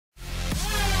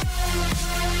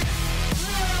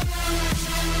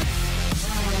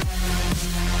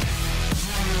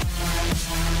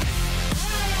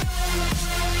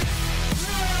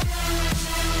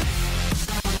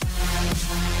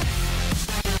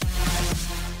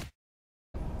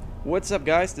What's up,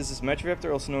 guys? This is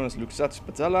Matchraptor, also known as Luxats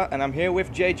Patella, and I'm here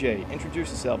with JJ. Introduce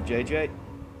yourself, JJ.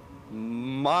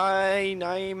 My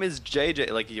name is JJ,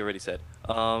 like you already said.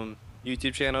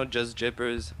 YouTube channel,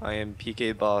 JustJippers. I am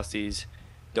PK Bossies.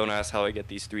 Don't ask how I get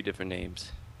these 3 different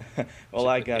names. Well,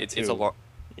 I got 2. It's a long,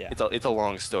 yeah. It's a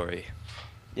long story.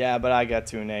 Yeah, but I got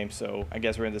 2 names, so I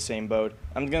guess we're in the same boat.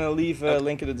 I'm gonna leave a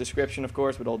link in the description, of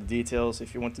course, with all the details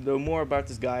if you want to know more about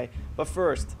this guy. But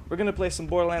first, we're gonna play some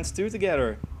Borderlands 2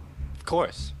 together. Of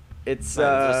course. It's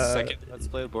second. Let's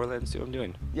play Borderlands 2. I'm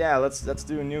doing. Yeah, let's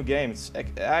do a new game.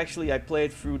 Actually, I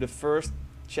played through the first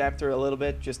chapter a little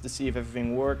bit just to see if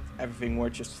everything worked. Everything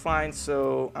worked just fine,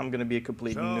 so I'm gonna be a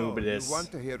complete noob at this. You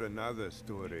want to hear another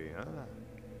story, huh?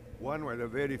 One where the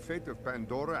very fate of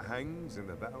Pandora hangs in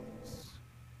the balance.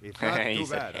 It's not too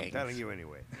bad, I'm telling you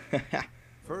anyway.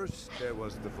 First, there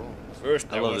was the vault. First,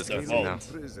 there was the vault.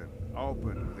 Prison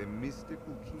opened with a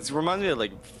mystical key. This reminds me of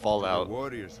like Fallout.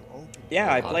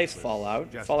 Yeah, I played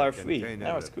Fallout. Fallout 3.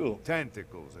 That was cool.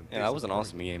 Tentacles and yeah, that was an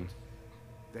awesome game.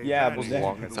 Yeah, it was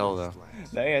long as hell though.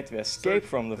 They had to escape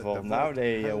from the vault. Now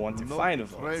they want to find the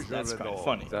vault. That's kind of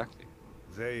funny. Exactly.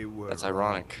 That's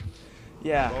ironic.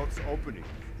 Yeah.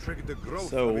 Triggered the growth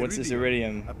So what's this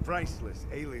iridium? A priceless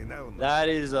alien element. That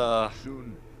is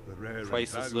Soon, the rare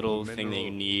priceless little thing that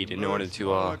you need in order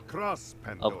to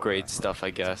upgrade stuff, I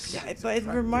guess. Yeah, but it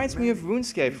reminds me of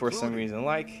RuneScape for some reason.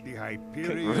 Like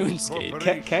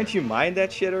RuneScape. Can't you mine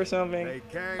that shit or something?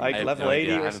 Like level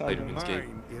 80 or something?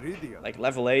 Like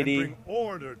level 80?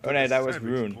 Oh no, that was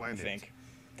Rune, I think.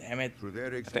 Damn it.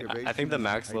 I think the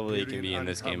max level you can be in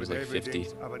this game is like 50.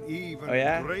 Oh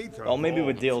yeah? Well, maybe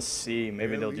with DLC,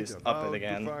 maybe they'll just up it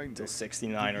again till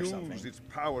 69 or something. 69.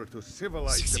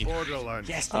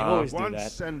 Yes, they always do that.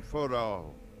 Once and for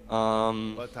all.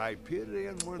 What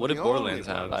did Borderlands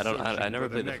have? I never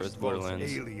played the first Borderlands.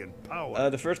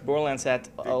 The first Borderlands had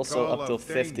also up till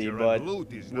 50, but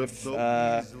with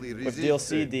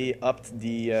DLC they upped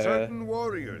the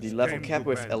level cap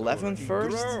with 11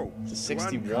 first to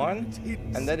 61,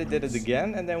 and then it did it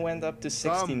again, and then went up to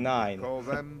 69.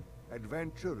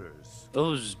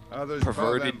 Those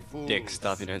perverted dicks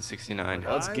stopping at 69.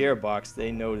 Well, it's Gearbox,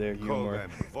 they know their humor.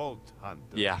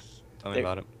 Yeah, tell me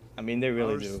about it. I mean, they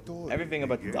really do. Everything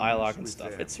about the dialogue and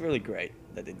stuff, it's really great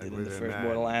that they did in the first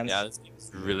Borderlands. Yeah, it's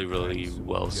really, really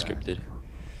well scripted.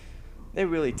 They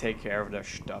really take care of their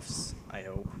stuffs, I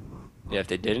hope. Yeah, if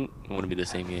they didn't, it wouldn't be the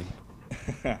same game.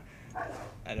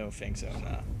 I don't think so,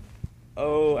 nah.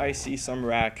 Oh, I see some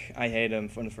rack. I hate him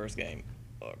from the first game.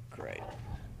 Oh, great.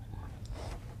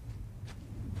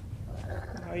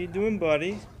 How you doing,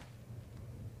 buddy?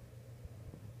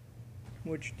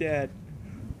 What's that?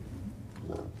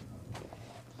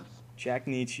 Jack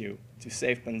needs you to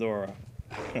save Pandora.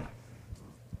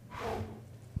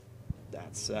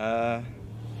 That's oh!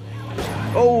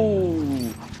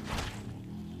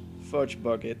 Fudge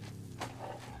bucket.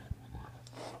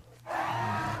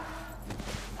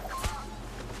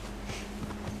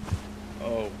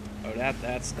 Oh,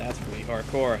 that's pretty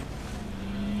hardcore.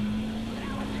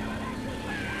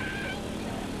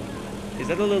 Is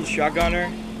that a little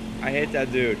shotgunner? I hate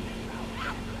that dude.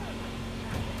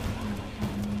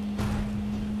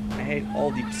 I hate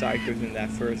all the psychos in that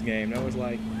first game. That was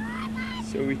like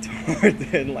so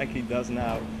retarded like he does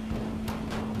now.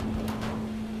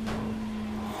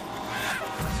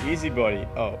 Easy, buddy.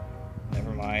 Oh,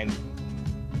 never mind.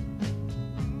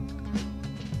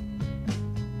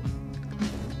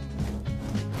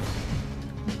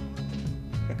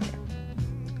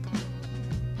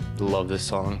 Love this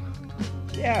song.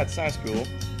 Yeah, it sounds cool.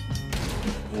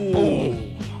 Ooh.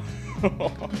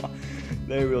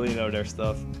 They really know their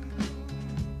stuff.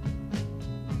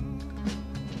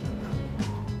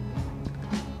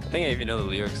 I think I even know the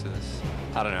lyrics to this.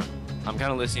 I don't know. I'm kind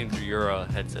of listening through your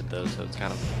headset though, so it's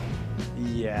kind of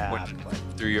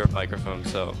through your microphone,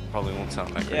 so probably won't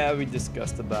sound that great. Yeah, we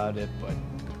discussed about it, but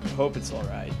I hope it's all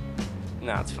right.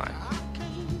 Nah, it's fine.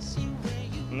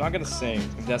 I'm not gonna sing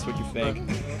if that's what you think.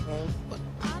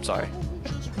 Sorry.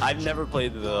 I've never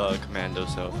played the Commando,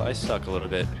 so if I suck a little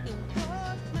bit.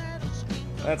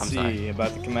 Let's see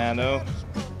about the Commando.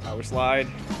 Power slide.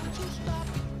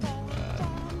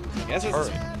 I guess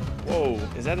it's. Whoa,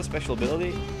 is that a special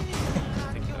ability? I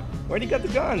think so. Where'd he get the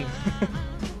gun?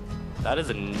 That is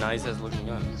a nice ass looking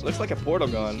gun. Looks like a portal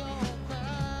gun.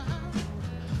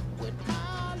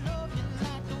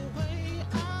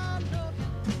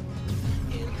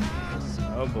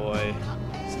 Oh boy.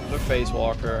 It's another face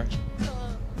walker.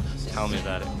 Tell me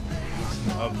about it.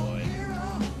 Oh boy.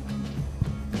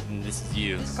 And this is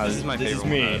you. This is my favorite This is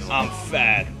me. one. I'm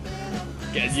fat.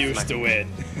 Get used to it.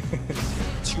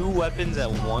 2 weapons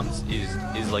at once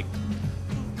is like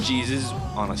Jesus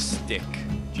on a stick.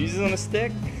 Jesus on a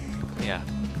stick? Yeah.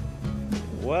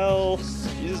 Well,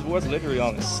 Jesus was literally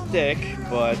on a stick,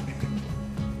 but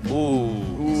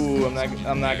ooh,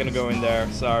 I'm not gonna go in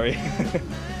there. Sorry.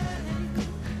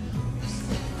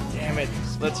 Damn it.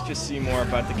 Let's just see more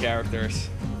about the characters.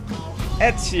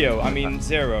 Ezio, I mean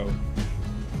Zero.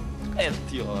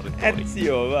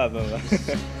 Ezio, blah, blah, blah.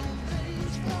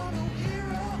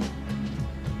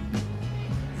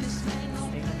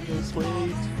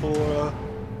 For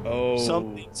oh,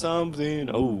 something.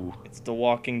 Oh, it's The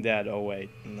Walking Dead. Oh wait,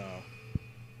 no.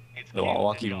 The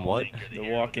Walking what? The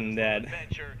Walking Dead.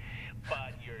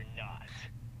 But you're not.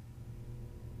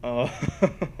 Oh,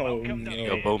 Welcome no. to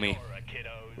Yo, Bo me. Pandora,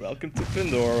 kiddos. Welcome to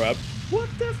Pandora. What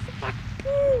the fuck?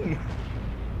 Boom!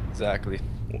 Exactly.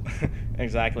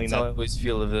 Exactly. That's how I always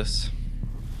feel of this.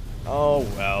 Oh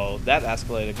well, that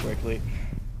escalated quickly.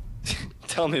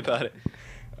 Tell me about it.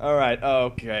 Alright,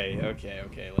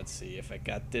 okay. Let's see if I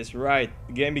got this right.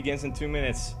 The game begins in 2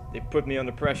 minutes. They put me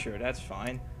under pressure. That's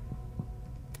fine.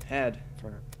 Head.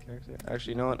 For character.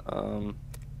 Actually, you know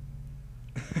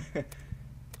what?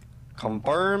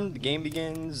 Confirmed. The game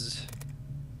begins.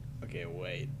 Okay,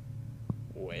 wait.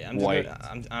 I'm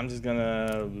just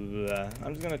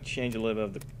gonna change a little bit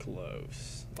of the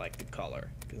clothes, like the color,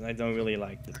 because I don't really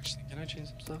like the. Actually, can I change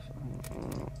some stuff?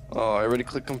 Oh, I already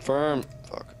clicked confirm.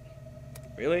 Fuck.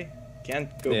 Really? Can't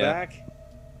go Yeah. back?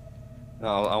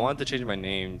 No, I wanted to change my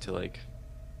name to like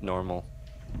normal.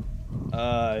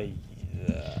 Yeah.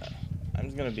 I'm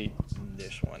just gonna be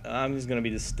this one. I'm just gonna be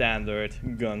the standard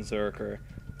Gunzerker.